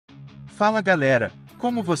Fala galera,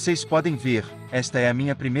 como vocês podem ver, esta é a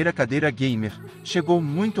minha primeira cadeira gamer, chegou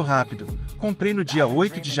muito rápido, comprei no dia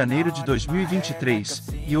 8 de janeiro de 2023,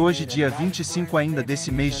 e hoje dia 25 ainda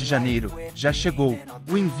desse mês de janeiro, já chegou,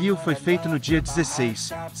 o envio foi feito no dia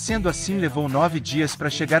 16, sendo assim levou 9 dias para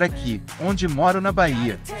chegar aqui, onde moro na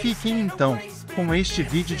Bahia. Fiquem então com este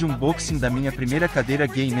vídeo de unboxing da minha primeira cadeira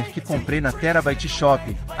gamer que comprei na Terabyte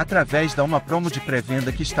Shop, através da uma promo de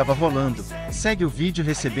pré-venda que estava rolando. Segue o vídeo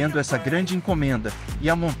recebendo essa grande encomenda, e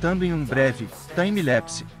a montando em um breve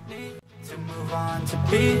time-lapse.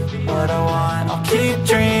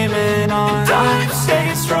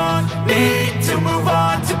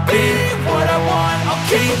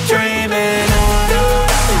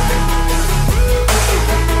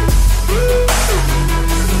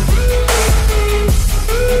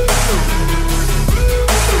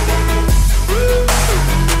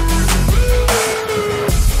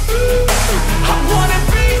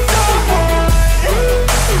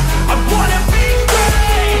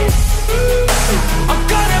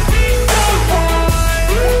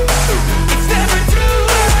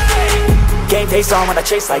 Face on when I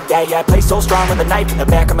chase like that. Yeah, I play so strong with a knife in the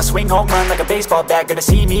back. I'ma swing home run like a baseball bat. Gonna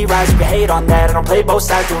see me rise, you can hate on that. I don't play both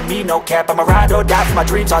sides, doing me no cap. I'ma ride or die for my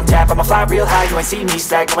dreams on tap. I'ma fly real high, you ain't see me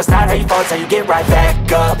slack. No, it's not how you fall, it's how you get right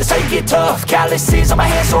back up. That's how you get tough. Calluses on my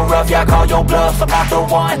hands so rough, yeah, I call your bluff. I'm not the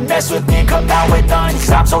one, mess with me and come down with none. Cause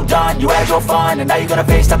I'm so done, you had your fun. And now you're gonna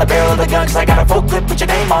face down the barrel of the gun. Cause I got a full clip with your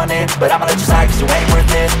name on it. But I'ma let you slide cause you ain't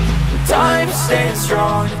worth it. Time staying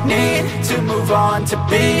strong, need to move on to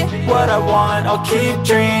be what I want, I'll keep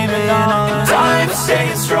dreaming on. Time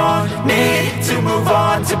staying strong, need to move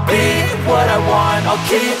on to be what I want, I'll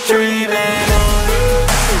keep dreaming on.